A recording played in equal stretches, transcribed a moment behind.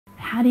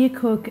How do you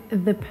cook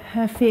the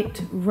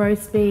perfect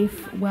roast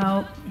beef?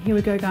 Well, here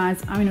we go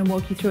guys. I'm gonna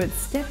walk you through it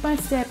step by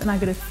step, and I've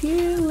got a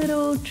few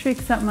little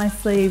tricks up my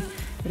sleeve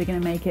that are gonna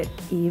make it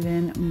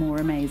even more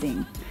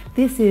amazing.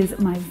 This is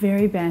my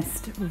very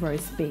best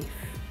roast beef.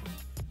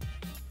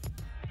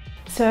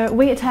 So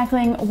we are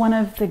tackling one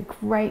of the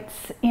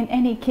greats in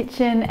any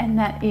kitchen, and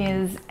that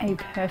is a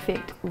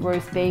perfect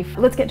roast beef.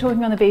 Let's get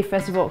talking on the beef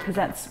first of all, because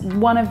that's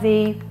one of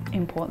the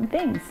important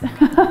things.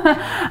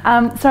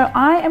 So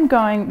I am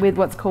going with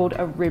what's called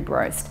a rib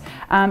roast.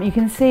 You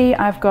can see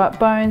I've got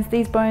bones.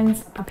 These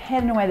bones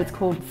prepared in a way that's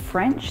called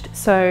Frenched.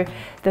 So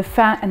the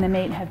fat and the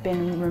meat have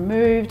been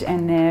removed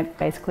and they're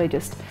basically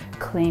just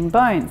clean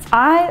bones.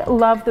 I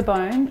love the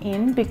bone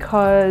in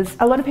because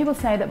a lot of people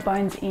say that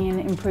bones in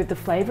improve the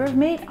flavor of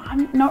meat.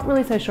 I'm not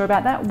really so sure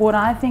about that. What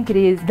I think it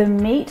is, the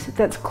meat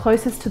that's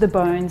closest to the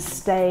bones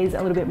stays a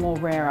little bit more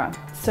rarer.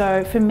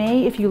 So for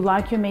me, if you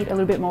like your meat a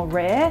little bit more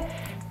rare,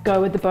 go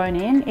with the bone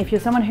in. If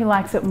you're someone who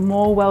likes it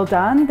more well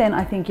done, then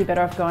I think you're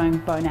better off going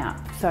bone out.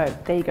 So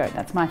there you go,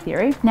 that's my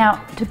theory.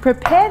 Now, to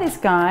prepare this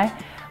guy,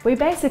 we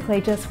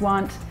basically just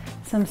want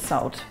some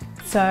salt.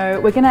 So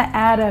we're gonna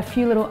add a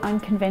few little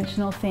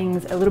unconventional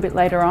things a little bit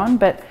later on,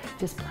 but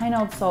just plain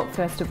old salt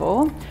first of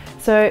all.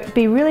 So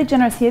be really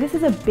generous here. This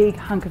is a big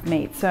hunk of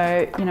meat,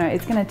 so you know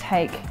it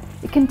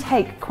can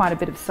take quite a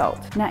bit of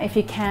salt. Now if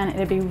you can,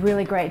 it'd be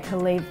really great to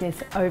leave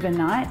this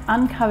overnight,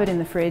 uncovered in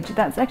the fridge.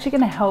 That's actually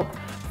gonna help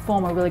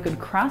form a really good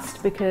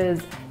crust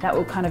because that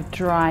will kind of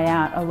dry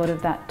out a lot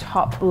of that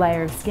top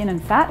layer of skin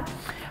and fat.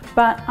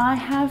 But I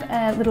have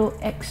a little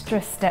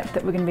extra step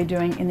that we're going to be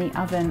doing in the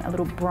oven, a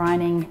little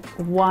brining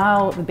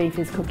while the beef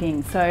is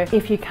cooking. So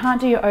if you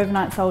can't do your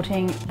overnight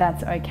salting,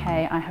 that's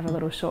okay. I have a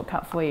little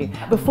shortcut for you.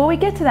 Before we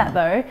get to that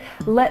though,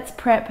 let's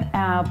prep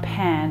our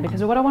pan,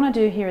 because what I want to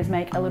do here is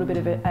make a little bit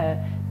of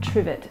a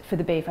trivet for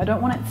the beef. I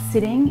don't want it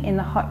sitting in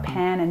the hot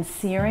pan and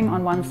searing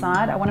on one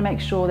side. I want to make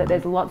sure that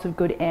there's lots of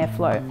good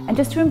airflow. And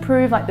just to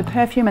improve like the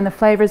perfume and the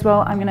flavor as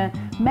well, I'm going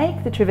to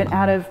make the trivet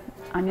out of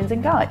onions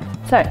and garlic.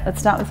 So let's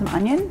start with some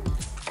onion.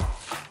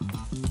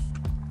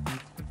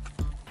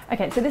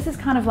 Okay, so this is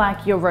kind of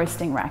like your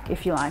roasting rack,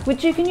 if you like,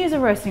 which you can use a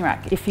roasting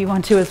rack if you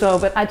want to as well,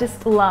 but I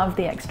just love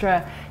the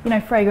extra,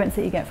 fragrance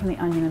that you get from the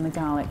onion and the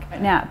garlic.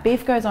 Now,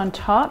 beef goes on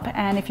top,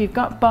 and if you've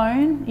got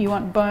bone, you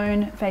want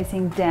bone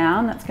facing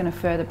down. That's gonna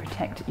further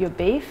protect your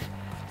beef.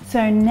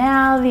 So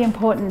now the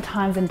important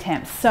times and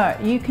temps. So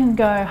you can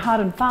go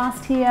hard and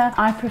fast here.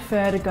 I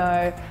prefer to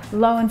go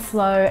low and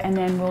slow, and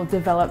then we'll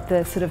develop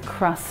the sort of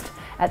crust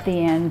at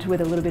the end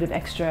with a little bit of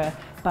extra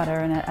butter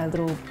and a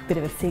little bit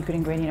of a secret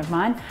ingredient of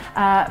mine.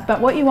 But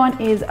what you want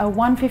is a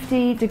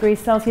 150 degrees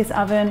Celsius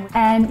oven,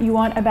 and you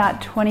want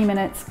about 20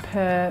 minutes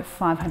per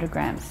 500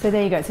 grams. So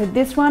there you go. So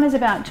this one is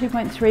about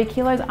 2.3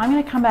 kilos. I'm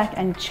gonna come back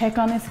and check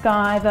on this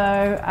guy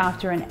though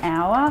after an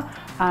hour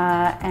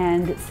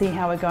and see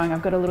how we're going.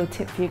 I've got a little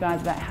tip for you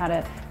guys about how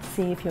to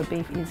see if your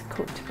beef is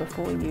cooked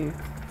before you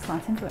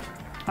slice into it.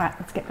 All right,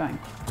 let's get going.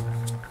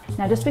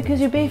 Now, just because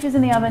your beef is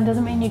in the oven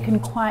doesn't mean you can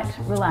quite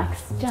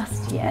relax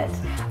just yet.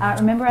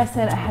 Remember I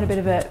said I had a bit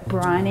of a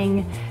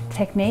brining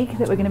technique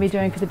that we're going to be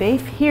doing for the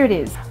beef? Here it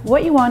is.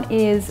 What you want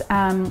is,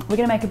 we're going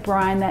to make a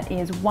brine that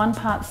is 1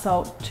 part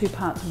salt, 2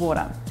 parts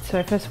water.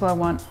 So first of all, I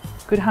want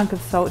a good hunk of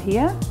salt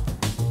here.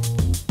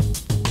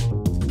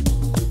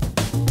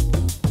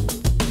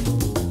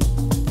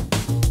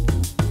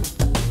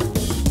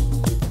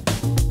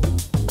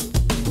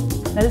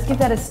 Now just give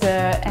that a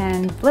stir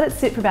and let it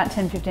sit for about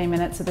 10-15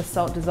 minutes so the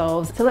salt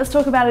dissolves. So let's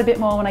talk about it a bit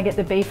more when I get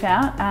the beef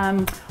out.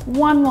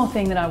 One more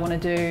thing that I want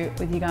to do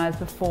with you guys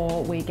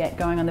before we get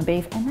going on the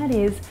beef, and that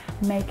is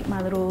make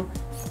my little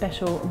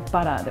special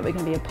butter that we're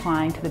going to be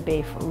applying to the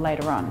beef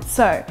later on.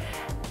 So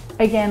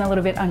again, a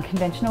little bit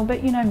unconventional,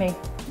 but you know me,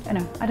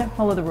 I don't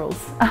follow the rules.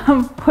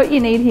 What you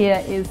need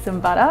here is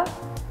some butter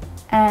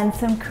and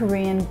some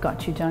Korean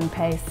gochujang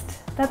paste.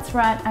 That's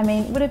right, I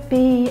mean, would it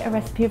be a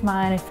recipe of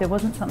mine if there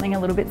wasn't something a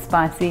little bit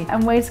spicy?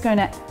 And we're just going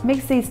to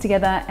mix these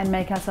together and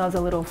make ourselves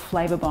a little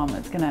flavor bomb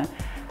that's going to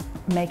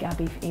make our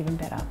beef even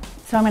better.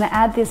 So I'm going to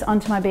add this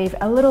onto my beef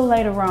a little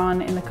later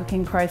on in the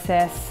cooking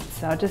process.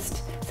 So I'll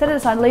just set it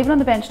aside, leave it on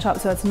the bench top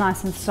so it's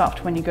nice and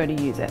soft when you go to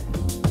use it.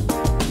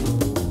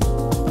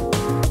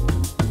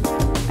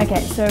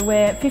 Okay, so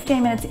we're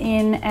 15 minutes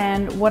in,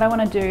 and what I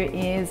want to do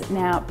is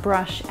now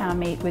brush our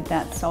meat with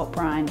that salt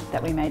brine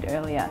that we made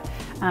earlier.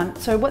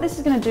 So what this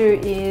is going to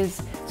do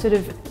is sort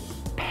of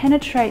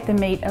penetrate the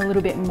meat a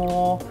little bit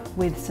more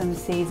with some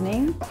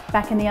seasoning.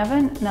 Back in the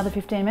oven, another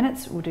 15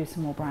 minutes, we'll do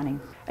some more brining.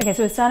 Okay,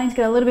 so we're starting to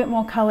get a little bit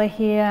more color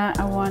here.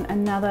 I want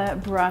another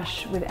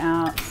brush with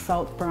our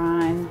salt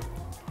brine.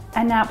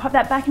 And now pop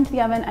that back into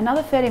the oven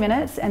another 30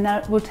 minutes, and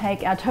that will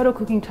take our total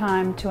cooking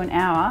time to an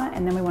hour,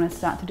 and then we want to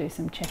start to do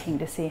some checking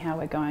to see how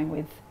we're going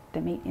with the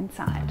meat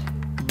inside.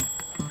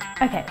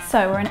 Okay,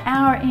 so we're an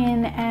hour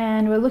in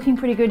and we're looking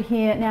pretty good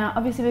here. Now,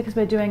 obviously because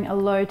we're doing a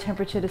low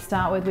temperature to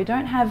start with, we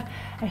don't have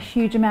a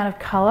huge amount of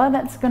color.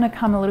 That's gonna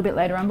come a little bit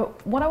later on,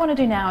 but what I wanna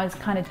do now is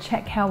kind of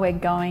check how we're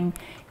going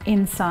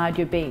inside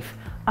your beef.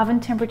 Oven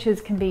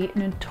temperatures can be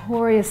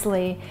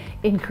notoriously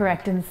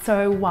incorrect and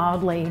so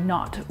wildly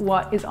not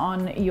what is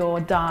on your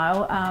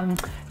dial.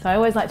 So I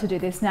always like to do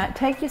this. Now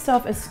take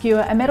yourself a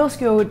skewer. A metal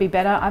skewer would be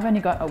better. I've only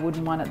got a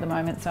wooden one at the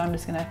moment, so I'm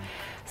just gonna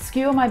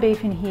skewer my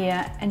beef in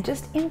here and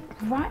just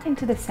right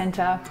into the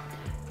center.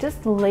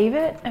 Just leave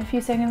it a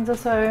few seconds or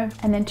so.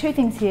 And then two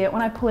things here.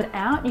 When I pull it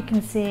out, you can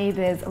see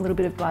there's a little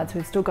bit of blood, so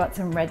we've still got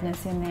some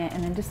redness in there.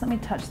 And then just let me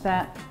touch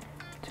that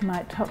to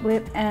my top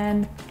lip,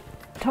 and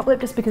top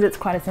lip just because it's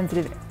quite a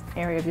sensitive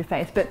area of your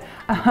face, but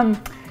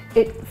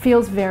it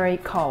feels very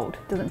cold,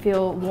 doesn't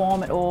feel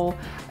warm at all.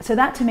 So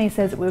that to me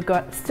says that we've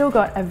still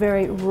got a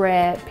very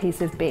rare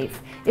piece of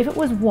beef. If it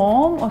was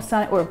warm or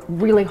sunny or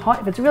really hot,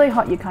 if it's really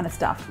hot, you're kind of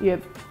stuffed.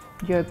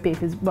 Your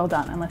beef is well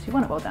done, unless you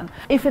want it well done.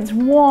 If it's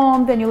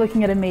warm, then you're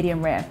looking at a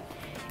medium rare.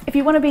 If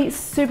you want to be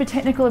super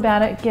technical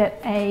about it, get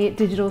a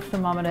digital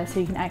thermometer so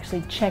you can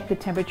actually check the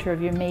temperature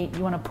of your meat.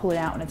 You want to pull it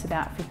out when it's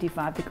about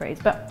 55 degrees,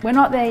 but we're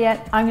not there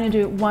yet. I'm going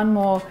to do one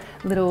more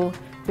little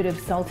bit of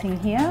salting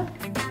here.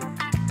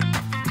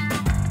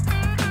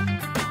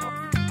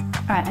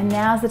 All right, and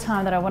now's the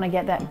time that I want to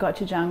get that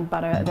gochujang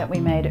butter that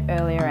we made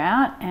earlier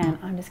out, and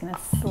I'm just going to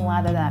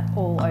slather that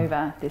all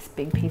over this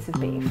big piece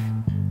of beef.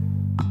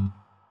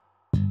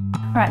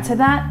 All right, so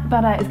that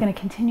butter is going to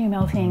continue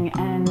melting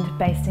and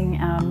basting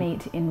our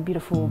meat in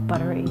beautiful,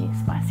 buttery,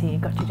 spicy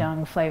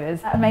gochujang flavors.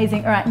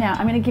 Amazing. All right, now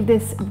I'm going to give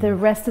this the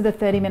rest of the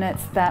 30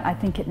 minutes that I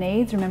think it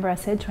needs. Remember I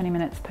said 20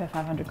 minutes per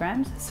 500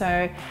 grams.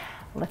 So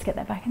let's get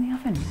that back in the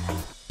oven.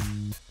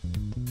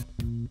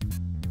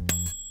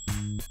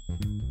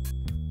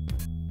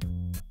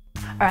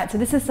 All right, so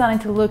this is starting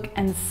to look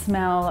and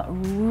smell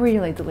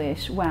really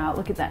delish. Wow,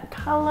 look at that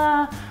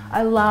color.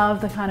 I love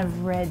the kind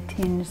of red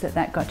tinge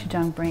that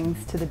gochujang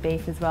brings to the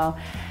beef as well.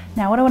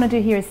 Now what I want to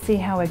do here is see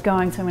how we're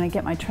going, so I'm going to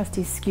get my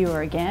trusty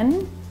skewer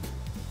again.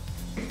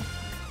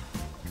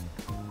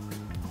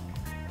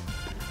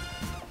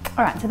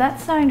 All right, so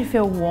that's starting to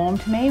feel warm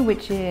to me,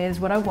 which is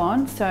what I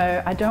want.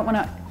 So I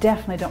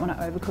definitely don't want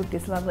to overcook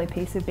this lovely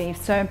piece of beef.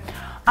 So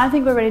I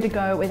think we're ready to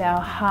go with our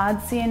hard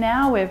sear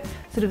now. We've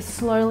sort of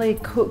slowly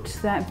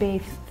cooked that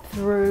beef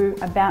through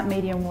about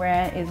medium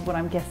rare is what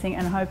I'm guessing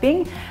and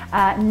hoping.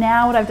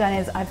 Now what I've done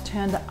is I've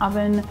turned the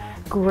oven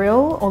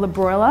grill or the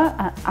broiler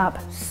up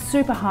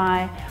super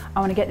high. I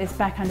want to get this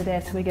back under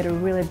there so we get a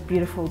really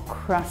beautiful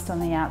crust on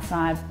the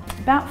outside.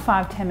 About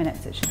 5–10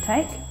 minutes it should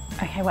take.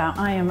 Okay, wow,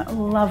 I am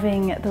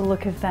loving the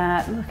look of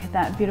that. Look at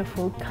that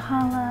beautiful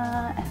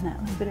color and that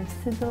little bit of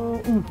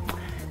sizzle.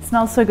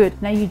 Smells so good.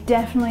 Now you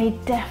definitely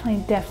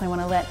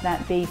want to let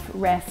that beef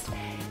rest.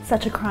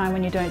 Such a crime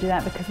when you don't do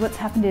that, because what's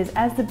happened is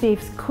as the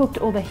beef's cooked,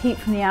 all the heat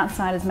from the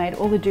outside has made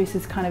all the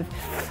juices kind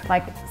of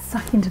like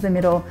suck into the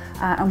middle,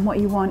 and what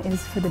you want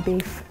is for the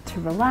beef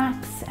to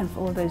relax and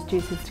for all of those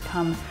juices to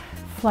come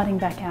flooding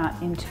back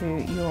out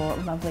into your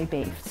lovely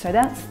beef. So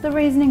that's the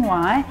reasoning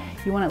why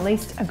you want at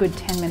least a good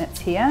 10 minutes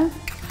here.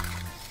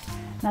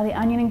 Now the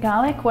onion and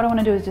garlic, what I want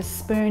to do is just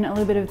spoon a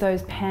little bit of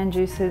those pan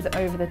juices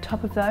over the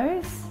top of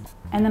those.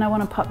 And then I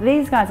want to pop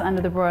these guys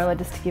under the broiler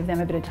just to give them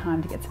a bit of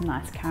time to get some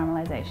nice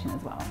caramelization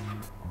as well.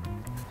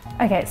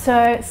 Okay,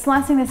 so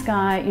slicing this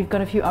guy, you've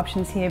got a few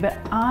options here, but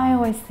I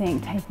always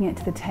think taking it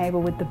to the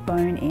table with the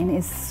bone in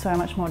is so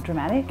much more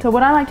dramatic. So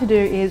what I like to do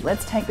is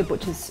let's take the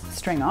butcher's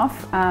string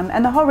off.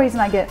 And the whole reason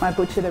I get my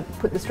butcher to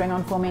put the string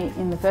on for me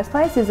in the first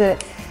place is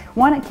that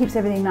one, it keeps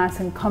everything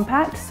nice and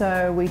compact,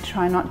 so we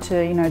try not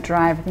to,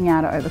 dry everything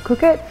out or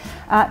overcook it.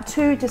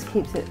 Two, it just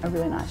keeps it a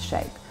really nice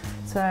shape.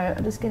 So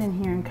I'll just get in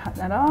here and cut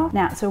that off.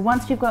 Now, so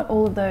once you've got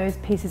all of those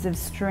pieces of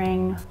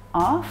string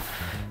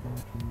off,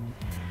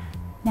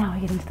 now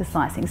we get into the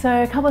slicing.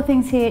 So a couple of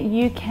things here.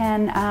 You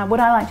can, what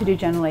I like to do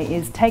generally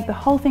is take the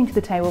whole thing to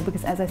the table,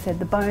 because as I said,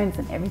 the bones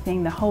and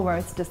everything, the whole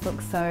roast just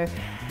looks so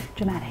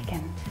dramatic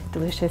and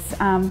delicious.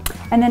 And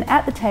then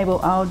at the table,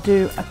 I'll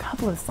do a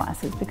couple of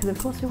slices, because of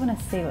course we want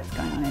to see what's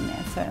going on in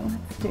there. So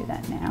let's do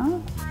that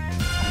now.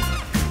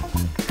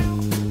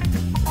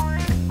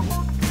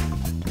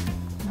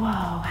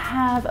 Whoa,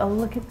 have a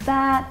look at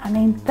that. I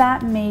mean,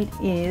 that meat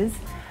is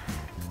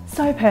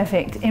so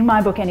perfect, in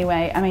my book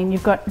anyway. I mean,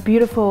 you've got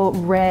beautiful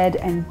red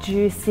and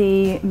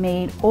juicy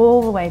meat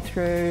all the way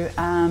through,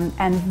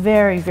 and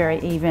very, very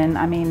even.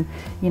 I mean,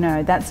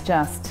 that's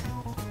just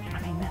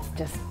pretty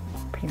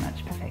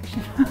much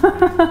perfection.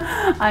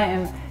 I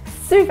am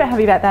super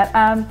happy about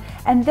that.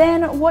 And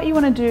then what you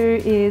want to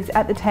do is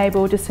at the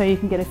table, just so you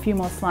can get a few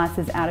more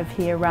slices out of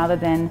here rather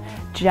than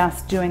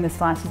just doing the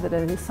slices that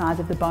are the size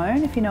of the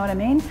bone, if you know what I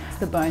mean.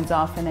 The bone's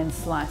off and then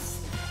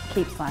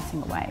keep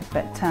slicing away.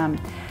 But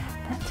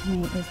that to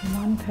me is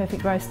one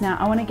perfect roast. Now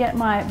I want to get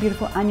my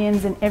beautiful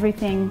onions and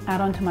everything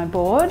out onto my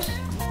board.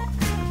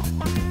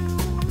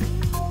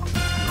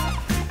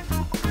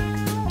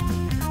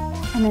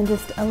 And then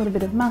just a little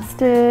bit of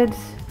mustard.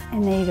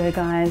 And there you go,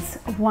 guys.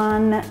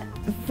 One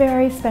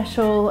very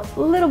special,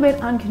 little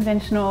bit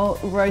unconventional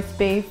roast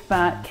beef,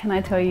 but can I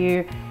tell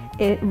you,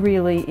 it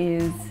really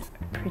is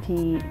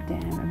pretty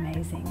damn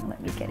amazing. Let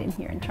me get in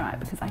here and try it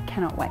because I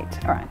cannot wait.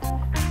 All right.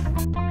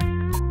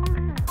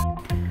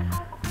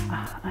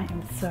 I I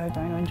am so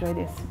going to enjoy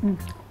this. Mm.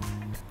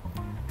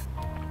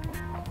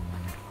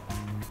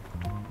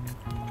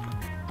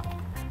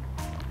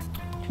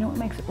 Do you know what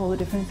makes all the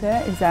difference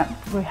there is that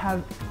we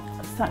have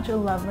such a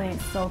lovely,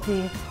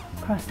 salty,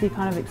 crusty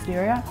kind of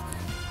exterior.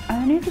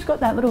 And then you've just got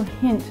that little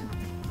hint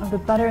of the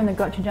butter and the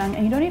gochujang,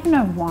 and you don't even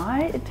know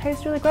why it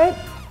tastes really great,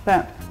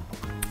 but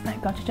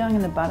that gochujang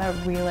and the butter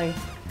really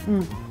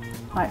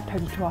like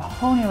take it to a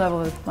whole new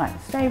level of like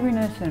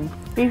savouriness and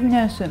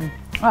beefiness, and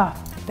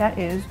that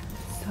is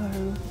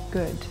so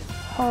good.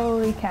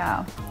 Holy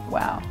cow,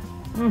 wow.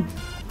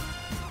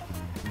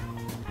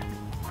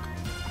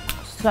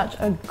 Such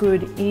a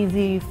good,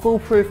 easy,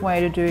 foolproof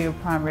way to do your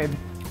prime rib.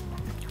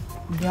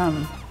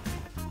 Yum.